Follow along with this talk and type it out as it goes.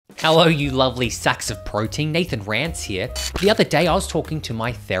Hello you lovely sacks of protein, Nathan Rants here. The other day I was talking to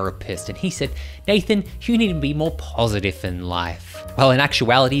my therapist and he said, Nathan, you need to be more positive in life. Well, in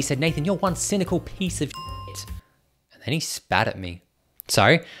actuality he said, Nathan, you're one cynical piece of shit. And then he spat at me.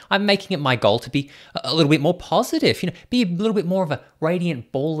 So I'm making it my goal to be a little bit more positive, be a little bit more of a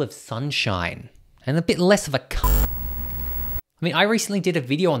radiant ball of sunshine and a bit less of a cunt. I mean, I recently did a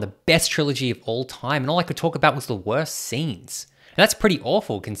video on the best trilogy of all time and all I could talk about was the worst scenes. And that's pretty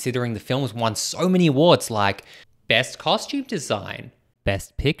awful considering the film has won so many awards like Best Costume Design,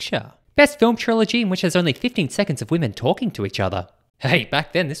 Best Picture, Best Film Trilogy in which there's only 15 seconds of women talking to each other. Hey,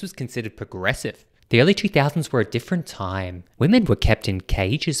 back then this was considered progressive. The early 2000s were a different time. Women were kept in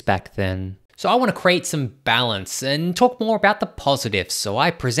cages back then. So I want to create some balance and talk more about the positives, so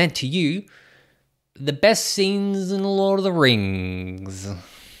I present to you the best scenes in Lord of the Rings.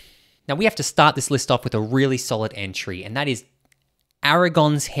 Now we have to start this list off with a really solid entry, and that is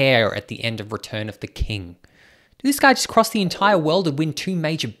Aragorn's hair at the end of Return of the King. Did this guy just cross the entire world and win 2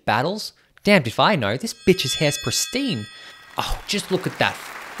 major battles? Damned if I know, this bitch's hair's pristine. Oh, just look at that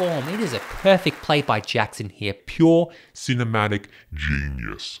form. It is a perfect play by Jackson here, pure cinematic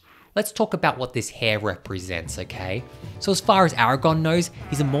genius. Let's talk about what this hair represents, okay? So as far as Aragorn knows,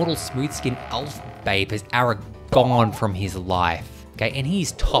 his immortal smooth-skinned elf babe has Aragorn from his life, okay? And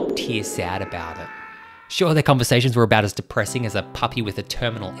he's top tier sad about it. Sure, their conversations were about as depressing as a puppy with a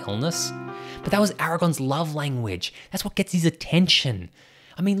terminal illness, but that was Aragorn's love language. That's what gets his attention.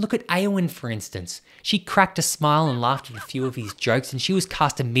 I mean, look at Éowyn, for instance. She cracked a smile and laughed at a few of his jokes, and she was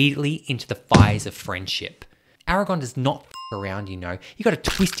cast immediately into the fires of friendship. Aragorn does not f around, you gotta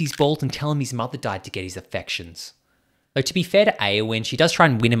twist his balls and tell him his mother died to get his affections. Though to be fair to Éowyn, she does try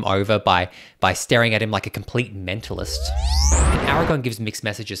and win him over by staring at him like a complete mentalist. And Aragorn gives mixed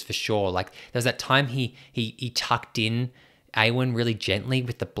messages for sure. Like, there was that time he tucked in Éowyn really gently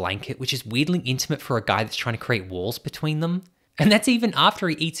with the blanket, which is weirdly intimate for a guy that's trying to create walls between them. And that's even after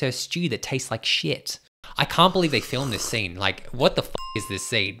he eats her stew that tastes like shit. I can't believe they filmed this scene. Like, what the f is this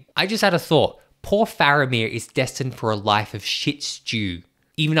scene? I just had a thought. Poor Faramir is destined for a life of shit stew,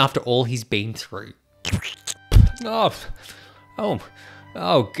 even after all he's been through. Oh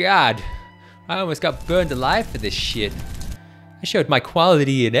God. I almost got burned alive for this shit. I showed my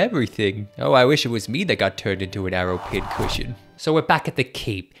quality and everything. Oh, I wish it was me that got turned into an arrow pin cushion. So we're back at the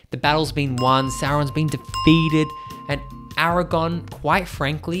keep. The battle's been won, Sauron's been defeated, and Aragorn, quite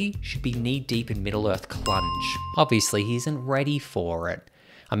frankly, should be knee-deep in Middle-earth clunge. Obviously, he isn't ready for it.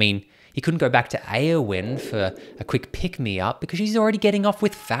 I mean, he couldn't go back to Éowyn for a quick pick-me-up because she's already getting off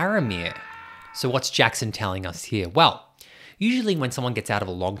with Faramir. So what's Jackson telling us here? Well, usually when someone gets out of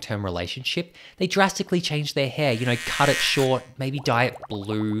a long-term relationship, they drastically change their hair, cut it short, maybe dye it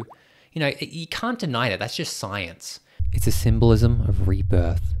blue. You can't deny that, that's just science. It's a symbolism of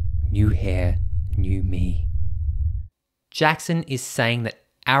rebirth, new hair, new me. Jackson is saying that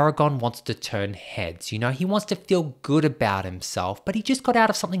Aragorn wants to turn heads, he wants to feel good about himself, but he just got out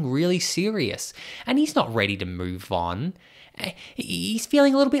of something really serious, and he's not ready to move on. He's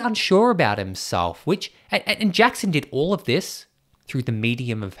feeling a little bit unsure about himself, and Jackson did all of this through the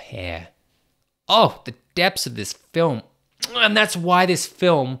medium of hair. Oh, the depths of this film. And that's why this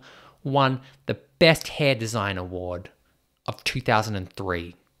film won the Best Hair Design Award of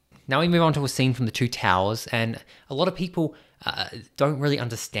 2003. Now we move on to a scene from The Two Towers, and a lot of people don't really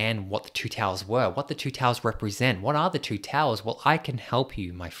understand what the Two Towers were, what the Two Towers represent. What are the Two Towers? Well, I can help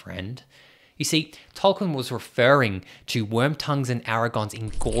you, my friend. You see, Tolkien was referring to Wormtongue's and Aragorn's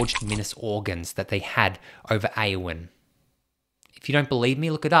engorged Minas organs that they had over Éowyn. If you don't believe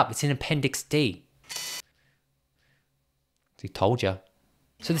me, look it up. It's in Appendix D. He told you.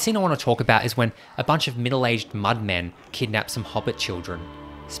 So the scene I want to talk about is when a bunch of middle-aged mudmen kidnap some hobbit children.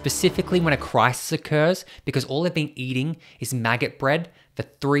 Specifically when a crisis occurs because all they've been eating is maggot bread for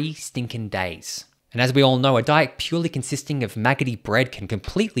 3 stinking days. And as we all know, a diet purely consisting of maggoty bread can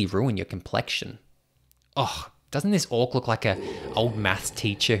completely ruin your complexion. Oh, doesn't this orc look like an old maths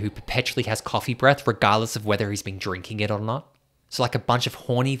teacher who perpetually has coffee breath regardless of whether he's been drinking it or not? So like a bunch of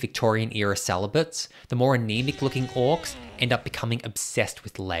horny Victorian-era celibates, the more anemic-looking orcs end up becoming obsessed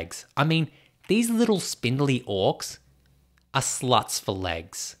with legs. I mean, these little spindly orcs are sluts for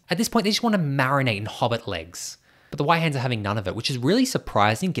legs. At this point, they just want to marinate in hobbit legs. But the White Hands are having none of it, which is really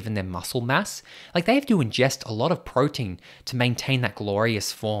surprising given their muscle mass. Like, they have to ingest a lot of protein to maintain that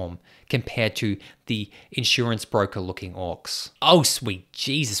glorious form compared to the insurance broker looking orcs. Oh, sweet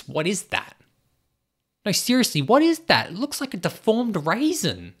Jesus, what is that? No, seriously, what is that? It looks like a deformed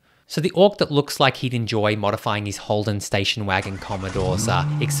raisin. So the orc that looks like he'd enjoy modifying his Holden station wagon Commodore's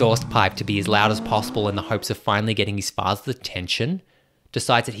exhaust pipe to be as loud as possible in the hopes of finally getting his father's attention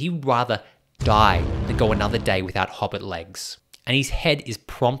decides that he would rather die than go another day without hobbit legs. And his head is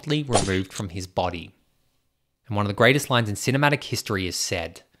promptly removed from his body. And one of the greatest lines in cinematic history is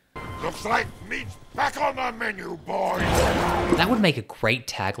said, Looks like meat's back on the menu, boys! That would make a great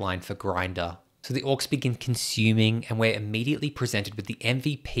tagline for Grindr. So the orcs begin consuming, and we're immediately presented with the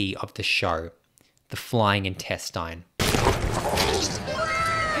MVP of the show, the flying intestine.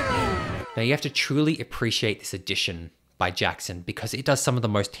 Now you have to truly appreciate this addition by Jackson because it does some of the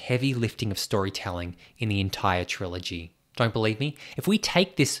most heavy lifting of storytelling in the entire trilogy. Don't believe me? If we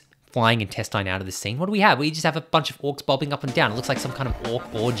take this flying intestine out of the scene, what do we have? We just have a bunch of orcs bobbing up and down. It looks like some kind of orc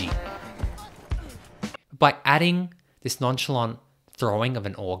orgy. By adding this nonchalant throwing of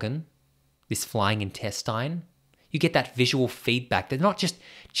an organ, this flying intestine, you get that visual feedback. They're not just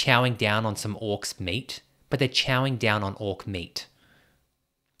chowing down on some orc's meat, but they're chowing down on orc meat.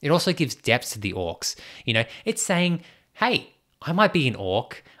 It also gives depth to the orcs. You know, it's saying, hey, I might be an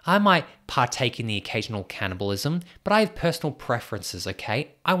orc, I might partake in the occasional cannibalism, but I have personal preferences,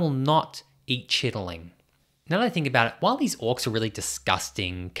 okay? I will not eat chitterling. Now that I think about it, while these orcs are really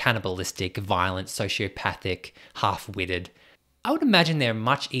disgusting, cannibalistic, violent, sociopathic, half-witted, I would imagine they're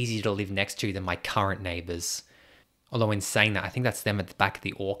much easier to live next to than my current neighbours. Although in saying that, I think that's them at the back of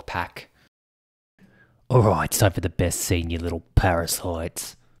the orc pack. Alright, it's time for the best scene, you little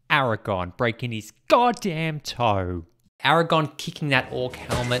parasites. Aragorn breaking his goddamn toe. Aragorn kicking that orc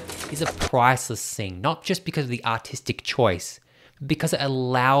helmet is a priceless scene, not just because of the artistic choice, but because it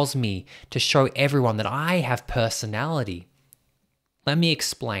allows me to show everyone that I have personality. Let me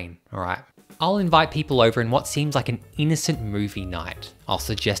explain, alright? I'll invite people over in what seems like an innocent movie night. I'll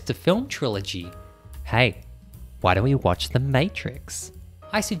suggest a film trilogy. Hey, why don't we watch The Matrix?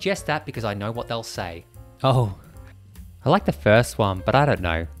 I suggest that because I know what they'll say. Oh, I like the first one, but I don't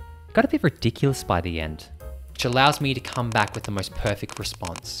know. It got a bit ridiculous by the end. Which allows me to come back with the most perfect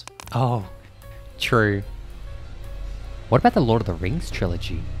response. Oh, true. What about the Lord of the Rings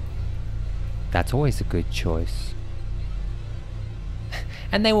trilogy? That's always a good choice.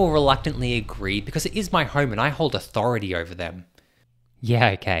 And they will reluctantly agree because it is my home and I hold authority over them.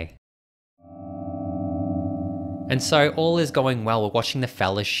 Yeah, okay. And so all is going well. We're watching the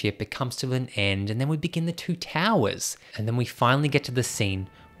Fellowship. It comes to an end and then we begin the Two Towers. And then we finally get to the scene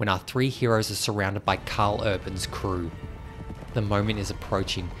when our three heroes are surrounded by Carl Urban's crew. The moment is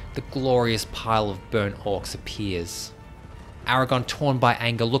approaching. The glorious pile of burnt orcs appears. Aragorn, torn by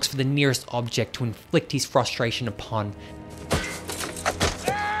anger, looks for the nearest object to inflict his frustration upon.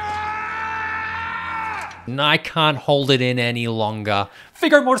 And I can't hold it in any longer.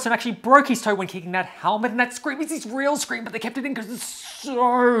 Viggo Mortensen actually broke his toe when kicking that helmet, and that scream is his real scream, but they kept it in because it's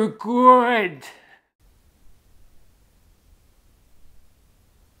so good.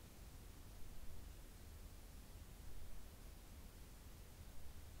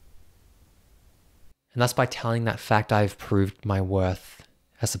 And thus by telling that fact, I've proved my worth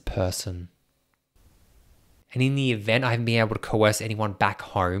as a person. And in the event I haven't been able to coerce anyone back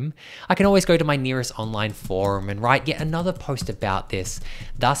home, I can always go to my nearest online forum and write yet another post about this,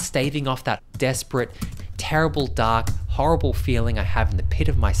 thus staving off that desperate, terrible, dark, horrible feeling I have in the pit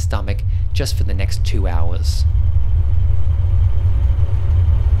of my stomach just for the next 2 hours.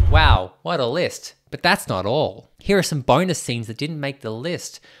 Wow, what a list. But that's not all. Here are some bonus scenes that didn't make the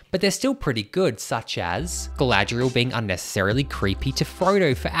list, but they're still pretty good, such as Galadriel being unnecessarily creepy to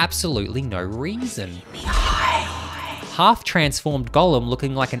Frodo for absolutely no reason. Half-transformed Gollum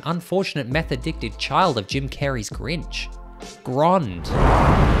looking like an unfortunate meth-addicted child of Jim Carrey's Grinch. Grond.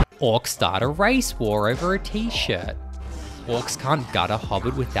 Orcs start a race war over a t-shirt. Orcs can't gut a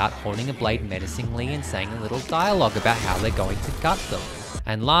hobbit without holding a blade menacingly and saying a little dialogue about how they're going to gut them.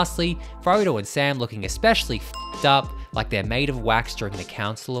 And lastly, Frodo and Sam looking especially f***ed up like they're made of wax during the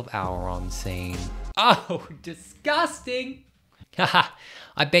Council of Elrond scene. Oh, disgusting! Haha,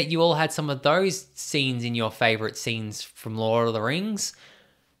 I bet you all had some of those scenes in your favourite scenes from Lord of the Rings.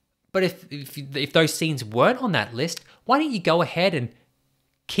 But if those scenes weren't on that list, why don't you go ahead and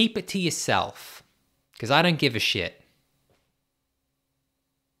keep it to yourself? Because I don't give a shit.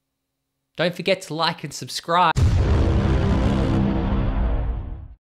 Don't forget to like and subscribe.